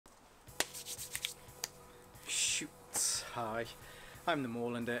Hi, I'm the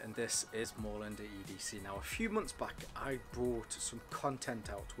Moorlander and this is Moorlander EDC. Now a few months back I brought some content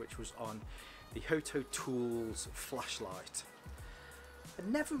out which was on the HOTO Tools flashlight. I'd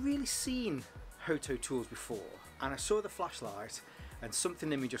never really seen HOTO Tools before and I saw the flashlight and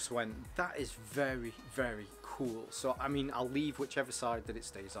something in me just went, that is very, very cool. So I mean, I'll leave whichever side that it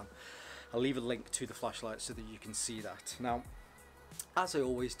stays on. I'll leave a link to the flashlight so that you can see that. Now, as I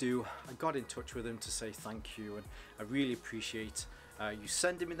always do, I got in touch with them to say thank you, and I really appreciate you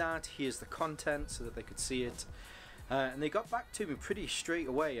sending me that. Here's the content so that they could see it, and they got back to me pretty straight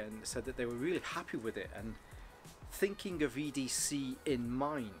away and said that they were really happy with it. And thinking of EDC in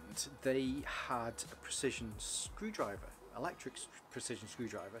mind, they had a precision screwdriver, electric precision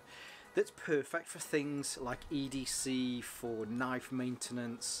screwdriver, that's perfect for things like EDC, for knife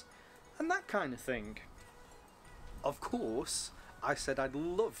maintenance and that kind of thing. Of course, I said I'd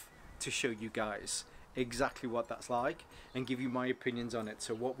love to show you guys exactly what that's like and give you my opinions on it.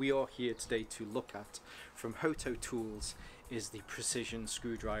 So what we are here today to look at from HOTO Tools is the precision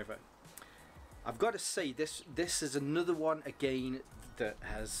screwdriver. I've got to say, this is another one again that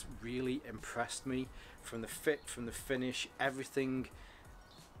has really impressed me, from the fit, from the finish, everything.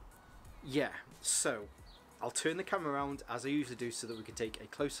 Yeah, so I'll turn the camera around as I usually do so that we can take a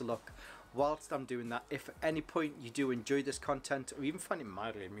closer look. Whilst I'm doing that, if at any point you do enjoy this content or even find it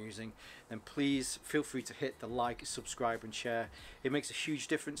mildly amusing, then please feel free to hit the like, subscribe and share. It makes a huge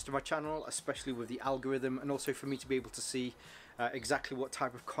difference to my channel, especially with the algorithm, and also for me to be able to see exactly what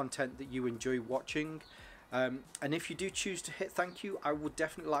type of content that you enjoy watching. And if you do choose to hit thank you, I would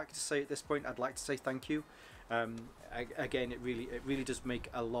definitely like to say at this point, I'd like to say thank you. Again, it really does make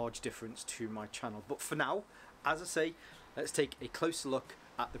a large difference to my channel. But for now, as I say, let's take a closer look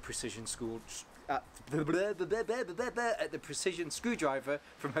at the precision screwdriver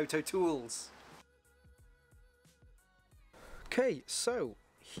from HOTO Tools. Okay, so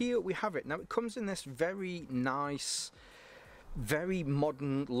here we have it. Now it comes in this very nice, very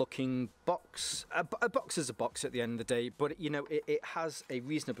modern looking box. A box is a box at the end of the day, but you know, it has a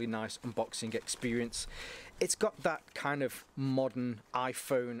reasonably nice unboxing experience. It's got that kind of modern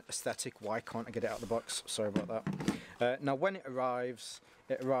iPhone aesthetic. Why can't I get it out of the box? Sorry about that. Now when it arrives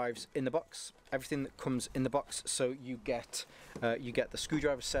in the box, everything that comes in the box. So you get the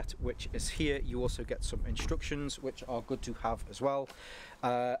screwdriver set, which is here. You also get some instructions, which are good to have as well,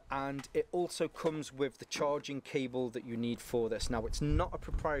 and it also comes with the charging cable that you need for this. Now it's not a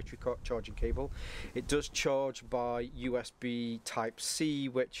proprietary charging cable. It does charge by USB Type-C,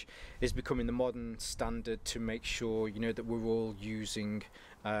 which is becoming the modern standard to make sure, you know, that we're all using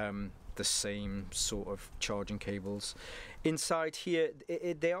the same sort of charging cables. Inside here,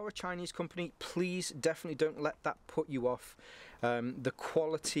 they are a Chinese company. Please definitely don't let that put you off. The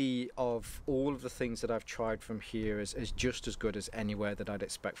quality of all of the things that I've tried from here is just as good as anywhere that I'd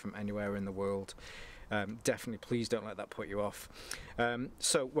expect from anywhere in the world. Definitely, please don't let that put you off.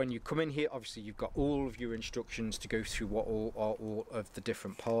 So when you come in here, obviously you've got all of your instructions to go through what all of the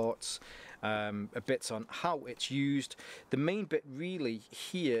different parts, bits on how it's used. The main bit really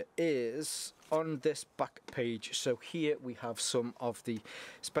here is on this back page. So here we have some of the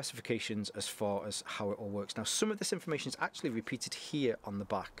specifications as far as how it all works. Now some of this information is actually repeated here on the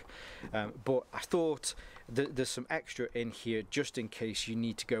back, but I thought there's some extra in here just in case you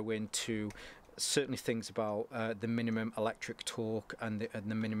need to go into certainly things about the minimum electric torque and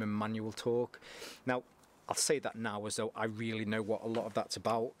the minimum manual torque. Now I'll say that now as though I really know what a lot of that's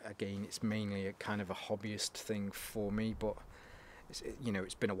about. Again, it's mainly a kind of a hobbyist thing for me, but you know,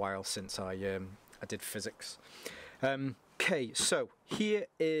 it's been a while since I did physics. Okay, so here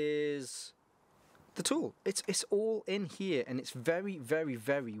is the tool. It's all in here and it's very, very,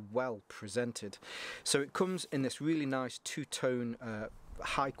 very well presented. So it comes in this really nice two-tone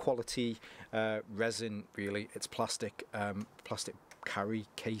high quality resin. Really, it's plastic carry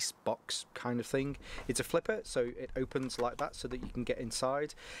case box kind of thing. It's a flipper, so it opens like that so that you can get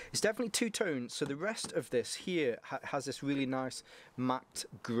inside. It's definitely two-tone, so the rest of this here has this really nice matte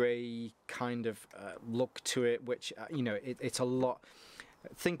grey kind of look to it, which you know, it's a lot.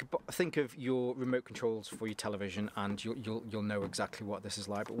 Think of your remote controls for your television and you'll know exactly what this is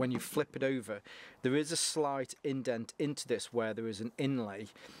like. But when you flip it over, there is a slight indent into this where there is an inlay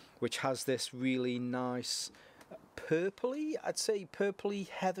which has this really nice purpley, I'd say purpley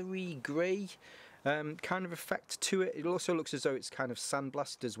heathery grey kind of effect to it. It also looks as though it's kind of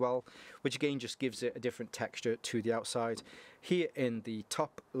sandblasted as well, which again just gives it a different texture to the outside. Here in the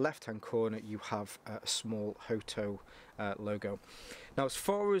top left hand corner you have a small HOTO logo. Now as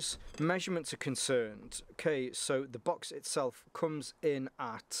far as measurements are concerned, okay, so the box itself comes in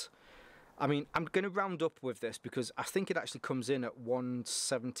at I mean, I'm going to round up with this because I think it actually comes in at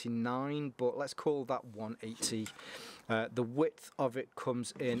 179, but let's call that 180. The width of it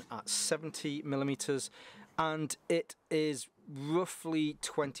comes in at 70 millimeters, and it is roughly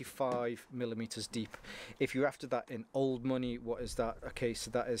 25 millimeters deep. If you're after that in old money, what is that? Okay, so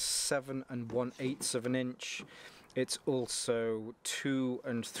that is 7 1/8 of an inch. It's also 2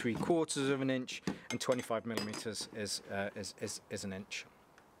 3/4 of an inch, and 25 millimeters is an inch.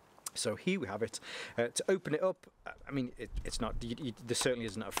 So here we have it. To open it up, I mean, it's not, there certainly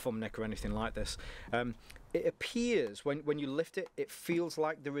isn't a thumb neck or anything like this. It appears, when you lift it, it feels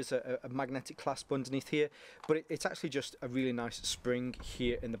like there is a magnetic clasp underneath here, but it's actually just a really nice spring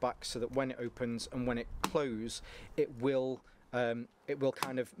here in the back, so that when it opens and when it closes, it will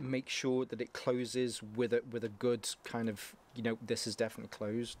kind of make sure that it closes with a good kind of, you know, this is definitely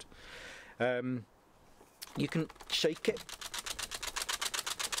closed. You can shake it.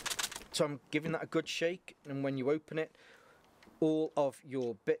 So I'm giving that a good shake, and when you open it, all of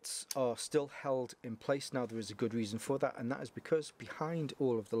your bits are still held in place. Now there is a good reason for that, and that is because behind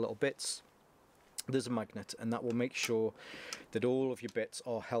all of the little bits there's a magnet, and that will make sure that all of your bits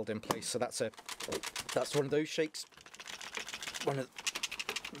are held in place. So that's one of those shakes, one of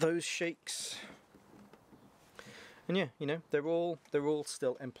those shakes. And yeah, you know, they're all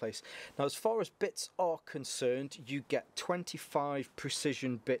still in place. Now, as far as bits are concerned, you get 25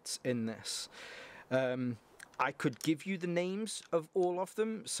 precision bits in this. I could give you the names of all of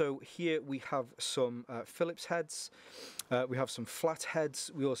them. So here we have some Phillips heads, we have some flat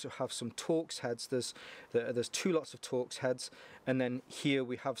heads, we also have some Torx heads. There's 2 lots of Torx heads, and then here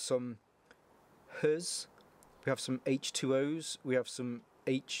we have some HOs, we have some H2Os, we have some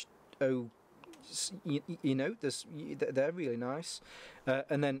HO. You know, they're really nice,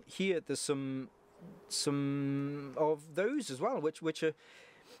 and then here there's some of those as well, which are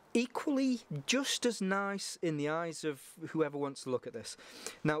equally just as nice in the eyes of whoever wants to look at this.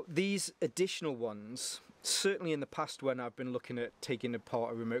 Now, these additional ones, certainly in the past when I've been looking at taking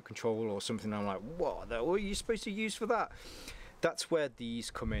apart a remote control or something, I'm like, what are you supposed to use for that? That's where these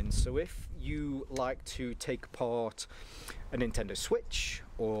come in. So if you like to take apart a Nintendo Switch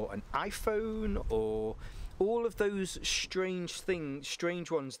or an iPhone or all of those strange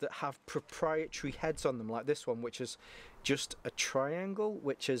ones that have proprietary heads on them, like this one, which is just a triangle,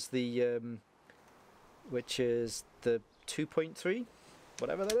 which is the 2.3,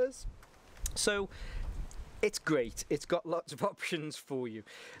 whatever that is. So it's great. It's got lots of options for you.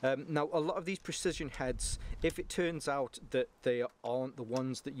 Now, a lot of these precision heads, if it turns out that they aren't the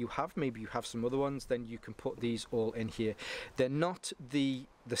ones that you have, maybe you have some other ones, then you can put these all in here. They're not the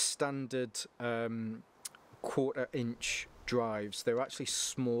standard 1/4 inch drives. They're actually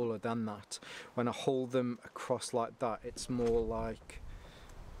smaller than that. When I hold them across like that, it's more like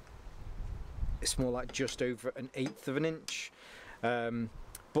just over 1/8 of an inch.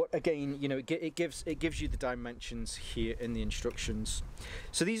 But again, you know, it gives you the dimensions here in the instructions.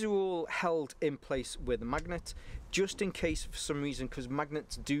 So these are all held in place with a magnet, just in case for some reason, because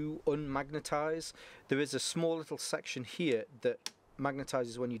magnets do unmagnetize. There is a small little section here that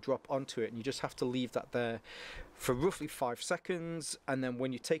magnetizes when you drop onto it, and you just have to leave that there for roughly 5 seconds, and then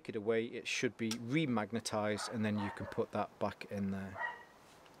when you take it away, it should be remagnetized, and then you can put that back in there.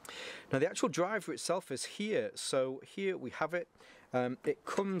 Now, the actual driver itself is here. So here we have it. It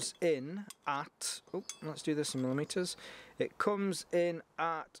comes in at, oh, let's do this in millimeters. It comes in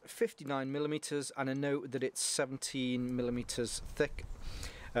at 59 millimeters, and I note that it's 17 millimeters thick.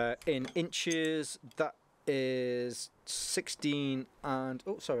 In inches, that is 16 and,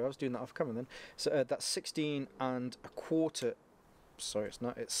 oh, sorry, I was doing that off camera then. So that's 16 1/4. Sorry, it's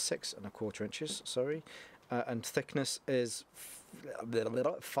not. It's 6 1/4 inches. Sorry, and thickness is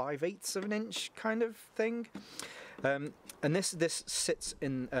 5/8 of an inch, kind of thing. And this sits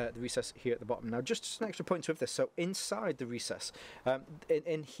in the recess here at the bottom. Now, just an extra point with this. So inside the recess,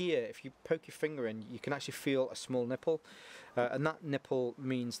 in here, if you poke your finger in, you can actually feel a small nipple, and that nipple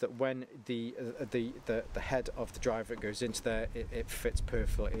means that when the head of the driver goes into there, it fits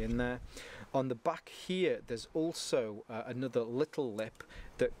perfectly in there. On the back here, there's also another little lip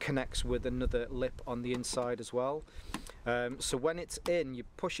that connects with another lip on the inside as well. So when it's in, you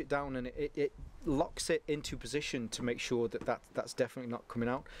push it down, and it locks it into position to make sure that that's definitely not coming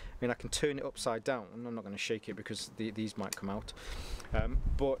out. I mean, I can turn it upside down, and I'm not going to shake it because these might come out,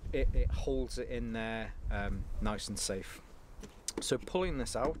 but it holds it in there nice and safe. So pulling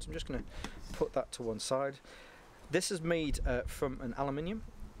this out, I'm just going to put that to one side. This is made from an aluminium,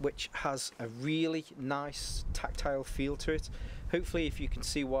 which has a really nice tactile feel to it. Hopefully if you can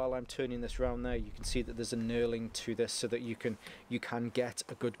see while I'm turning this around there, you can see that there's a knurling to this so that you can get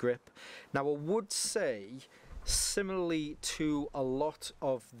a good grip. Now I would say, similarly to a lot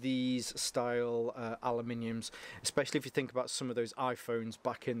of these style aluminiums, especially if you think about some of those iPhones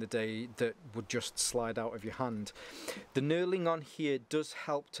back in the day that would just slide out of your hand, the knurling on here does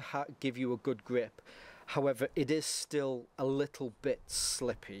help to give you a good grip. However, it is still a little bit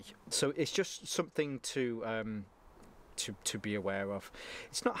slippy, so it's just something to be aware of.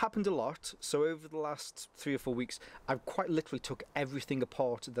 It's not happened a lot, so over the last 3 or 4 weeks I've quite literally took everything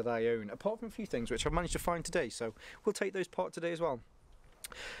apart that I own, apart from a few things which I've managed to find today, so we'll take those apart today as well.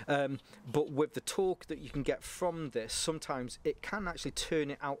 But with the torque that you can get from this, sometimes it can actually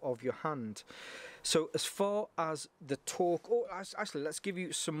turn it out of your hand. So as far as the torque, or actually let's give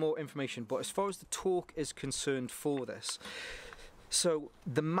you some more information, but as far as the torque is concerned for this, so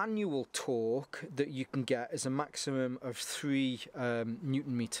the manual torque that you can get is a maximum of 3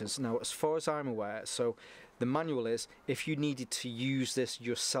 Newton meters. Now, as far as I'm aware, so the manual is, if you needed to use this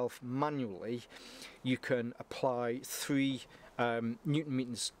yourself manually, you can apply 3 Newton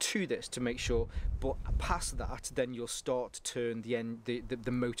meters to this to make sure, but past that then you'll start to turn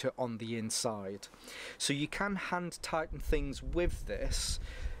the motor on the inside. So you can hand tighten things with this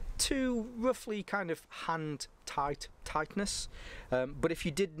to roughly kind of hand tightness, but if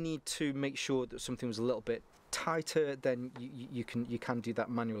you did need to make sure that something was a little bit tighter, then you can do that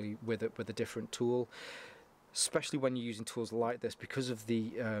manually with a different tool, especially when you're using tools like this, because of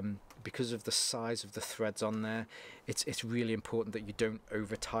the size of the threads on there. It's really important that you don't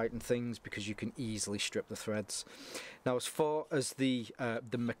over tighten things, because you can easily strip the threads. Now, as far as the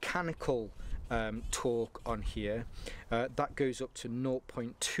mechanical torque on here, that goes up to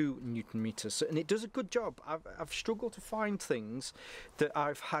 0.2 Newton meters, so, and it does a good job. I've struggled to find things that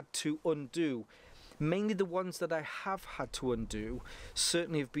I've had to undo. Mainly the ones that I have had to undo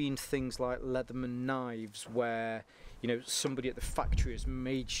certainly have been things like Leatherman knives, where, you know, somebody at the factory has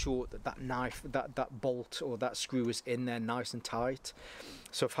made sure that that knife, that bolt or that screw is in there nice and tight.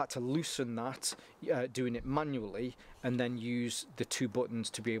 So I've had to loosen that, doing it manually, and then use the 2 buttons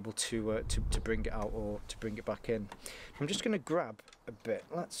to be able to bring it out or to bring it back in. I'm just going to grab a bit.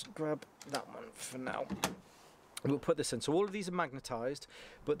 Let's grab that one for now. We'll put this in. So all of these are magnetized,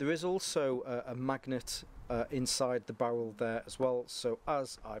 but there is also a magnet inside the barrel there as well. So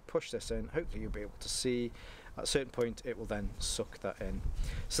as I push this in, hopefully you'll be able to see, at a certain point it will then suck that in.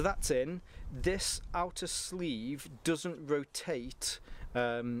 So that's in. This outer sleeve doesn't rotate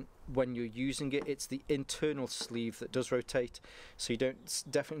when you're using it. It's the internal sleeve that does rotate, so you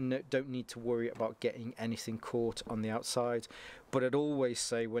definitely don't need to worry about getting anything caught on the outside. But I'd always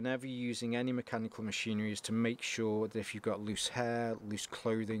say, whenever you're using any mechanical machinery, is to make sure that if you've got loose hair, loose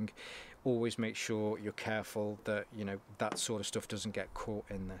clothing, always make sure you're careful that, you know, that sort of stuff doesn't get caught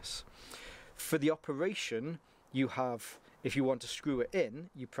in this. For the operation, you have, if you want to screw it in,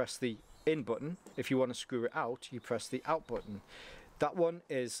 you press the in button. If you want to screw it out, you press the out button. That one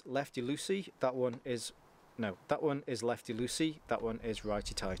is lefty loosey, that one is lefty loosey, that one is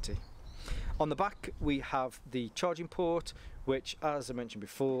righty tighty. On the back we have the charging port, which, as I mentioned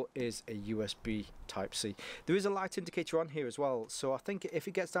before, is a USB Type-C. There is a light indicator on here as well, so I think if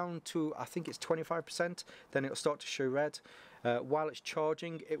it gets down to, I think it's 25%, then it'll start to show red. While it's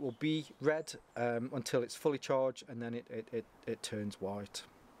charging, it will be red until it's fully charged, and then it turns white.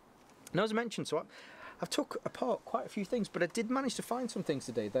 Now, as I mentioned, so I've took apart quite a few things, but I did manage to find some things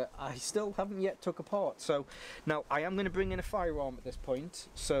today that I still haven't yet took apart. So now I am going to bring in a firearm at this point.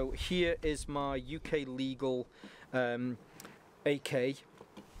 So here is my UK legal AK,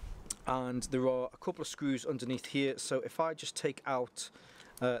 and there are a couple of screws underneath here. So if I just take out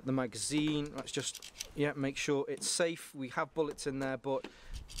the magazine, let's just make sure it's safe. We have bullets in there, but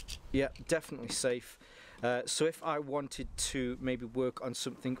yeah, definitely safe. So if I wanted to maybe work on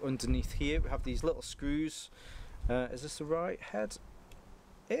something underneath here, we have these little screws. Is this the right head?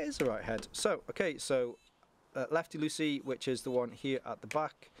 It is the right head. So, okay, so lefty loosey, which is the one here at the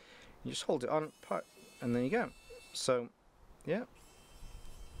back. You just hold it on, and there you go. So, yeah.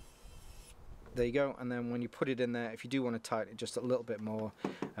 There you go, and then when you put it in there, if you do want to tighten it just a little bit more,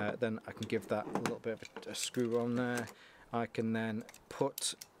 then I can give that a little bit of a screw on there. I can then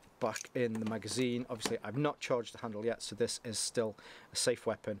put back in the magazine. Obviously I've not charged the handle yet, so this is still a safe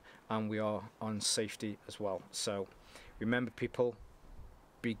weapon, and we are on safety as well. So remember, people,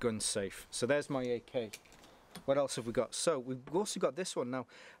 be gun safe. So there's my AK. What else have we got? So we've also got this one. Now,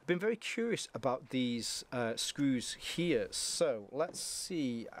 I've been very curious about these screws here, so let's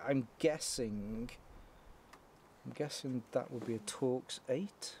see. I'm guessing that would be a Torx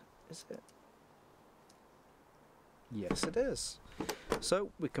 8, is it? Yes, it is. So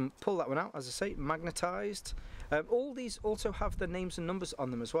we can pull that one out, as I say, magnetized. All these also have the names and numbers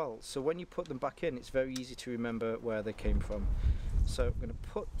on them as well, so when you put them back in, it's very easy to remember where they came from. So I'm going to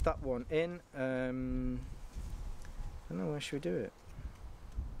put that one in. I don't know, where should we do it?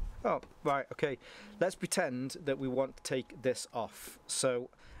 Oh, right, okay. Let's pretend that we want to take this off. So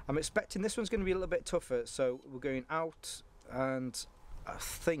I'm expecting this one's going to be a little bit tougher, so we're going out, and I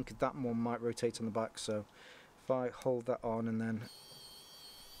think that one might rotate on the back, so if I hold that on and then...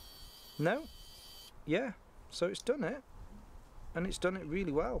 No? Yeah, so it's done it, and it's done it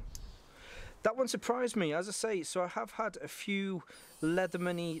really well. That one surprised me, as I say. So I have had a few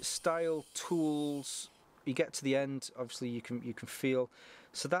Leatherman-y style tools. You get to the end, obviously you can feel.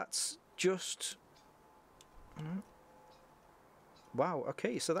 So that's just... Wow,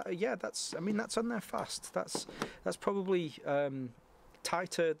 okay, so that, yeah, that's, I mean, that's on there fast. That's probably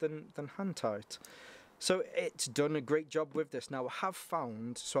tighter than hand tight. So it's done a great job with this. Now I have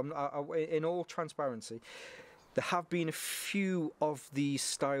found, so in all transparency, there have been a few of these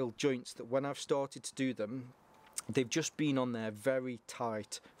style joints that when I've started to do them, they've just been on there very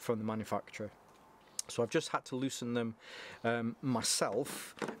tight from the manufacturer. So I've just had to loosen them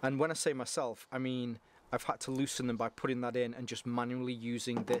myself. And when I say myself, I mean I've had to loosen them by putting that in and just manually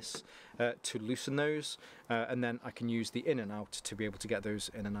using this to loosen those. And then I can use the in and out to be able to get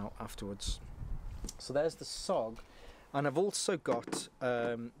those in and out afterwards. So there's the SOG. And I've also got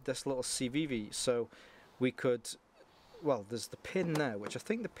this little CVV. So we could, well, there's the pin there, which I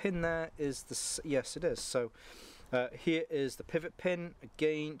think the pin there is the, yes it is. So here is the pivot pin.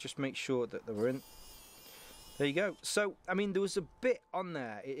 Again, just make sure that they were in. There you go. So, I mean, there was a bit on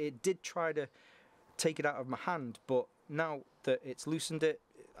there. It did try to take it out of my hand, but now that it's loosened it,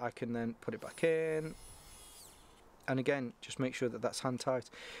 I can then put it back in. And again, just make sure that that's hand tight.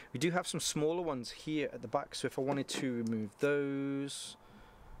 We do have some smaller ones here at the back, so if I wanted to remove those,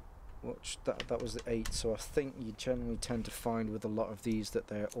 which that was the 8, so I think you generally tend to find with a lot of these that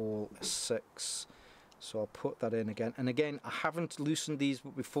they're all a 6. So I'll put that in again. And again, I haven't loosened these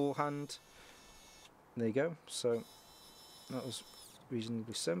beforehand. There you go. So that was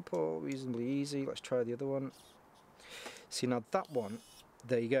reasonably simple, reasonably easy. Let's try the other one. See, now that one,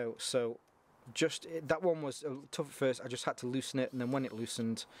 there you go. So just that one was tough at first. I just had to loosen it, and then when it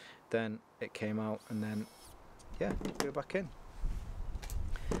loosened, then it came out, and then yeah, go back in.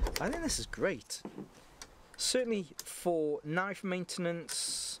 I think this is great. Certainly for knife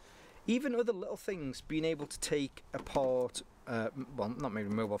maintenance, even other little things, being able to take apart, well, not maybe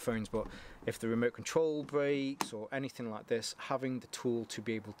mobile phones, but if the remote control breaks or anything like this, having the tool to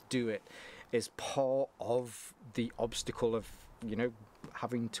be able to do it is part of the obstacle of, you know,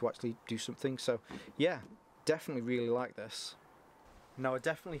 having to actually do something. So yeah, definitely really like this. Now I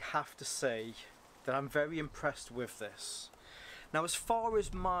definitely have to say that I'm very impressed with this. Now, as far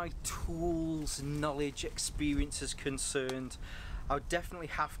as my tools, knowledge, experience is concerned, I would definitely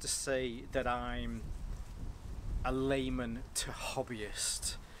have to say that I'm a layman to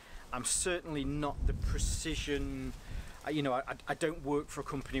hobbyist. I'm certainly not the precision, you know, I don't work for a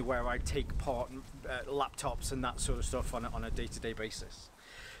company where I take apart laptops and that sort of stuff on a day-to-day basis.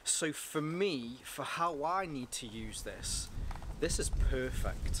 So for me, for how I need to use this, this is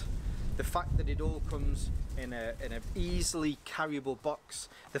perfect. The fact that it all comes in a easily carryable box,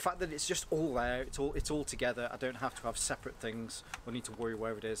 the fact that it's just all there, it's all together. I don't have to have separate things or need to worry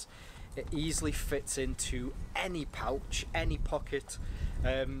where it is. It easily fits into any pouch, any pocket.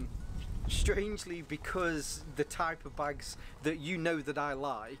 Strangely, because the type of bags that you know that I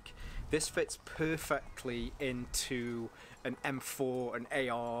like, this fits perfectly into an M4, an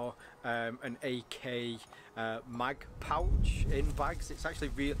AR, an AK mag pouch in bags. It's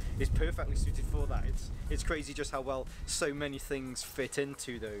actually it's perfectly suited for that. It's crazy just how well so many things fit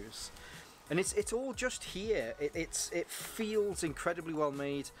into those. And it's all just here. It feels incredibly well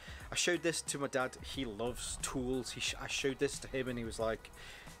made. I showed this to my dad. He loves tools. I showed this to him and he was like,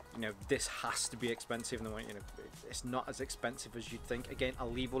 you know, this has to be expensive. And I went, you know, it's not as expensive as you'd think. Again, I'll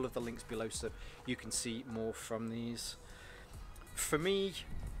leave all of the links below so you can see more from these. For me,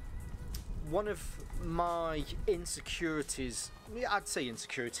 one of my insecurities, I'd say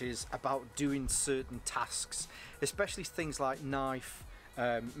insecurities about doing certain tasks, especially things like knife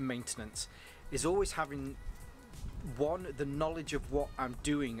maintenance, is always having, one, the knowledge of what I'm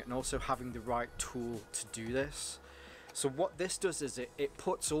doing and also having the right tool to do this. So what this does is it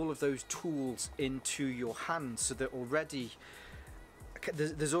puts all of those tools into your hands so that already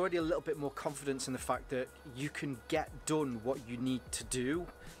there's already a little bit more confidence in the fact that you can get done what you need to do.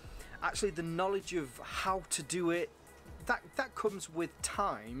 Actually, the knowledge of how to do it, that comes with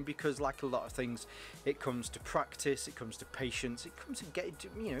time, because like a lot of things, it comes to practice, it comes to patience, it comes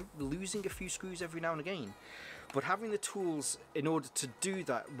to losing a few screws every now and again. But having the tools in order to do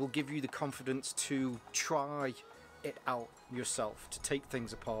that will give you the confidence to try it out yourself, to take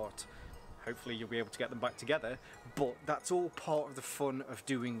things apart. Hopefully you'll be able to get them back together, but that's all part of the fun of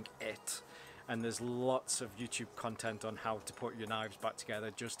doing it. And there's lots of YouTube content on how to put your knives back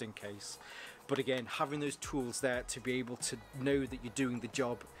together, just in case. But again, having those tools there to be able to know that you're doing the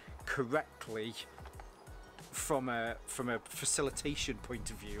job correctly from a facilitation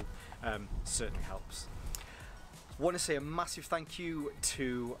point of view certainly helps. I want to say a massive thank you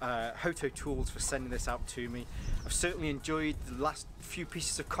to HOTO Tools for sending this out to me. I've certainly enjoyed the last few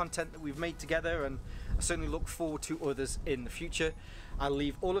pieces of content that we've made together, and I certainly look forward to others in the future. I'll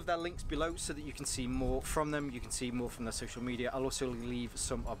leave all of their links below so that you can see more from them, you can see more from their social media. I'll also leave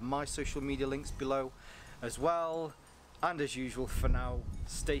some of my social media links below as well. And as usual, for now,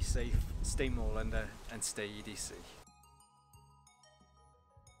 stay safe, stay Moorlander, and stay EDC.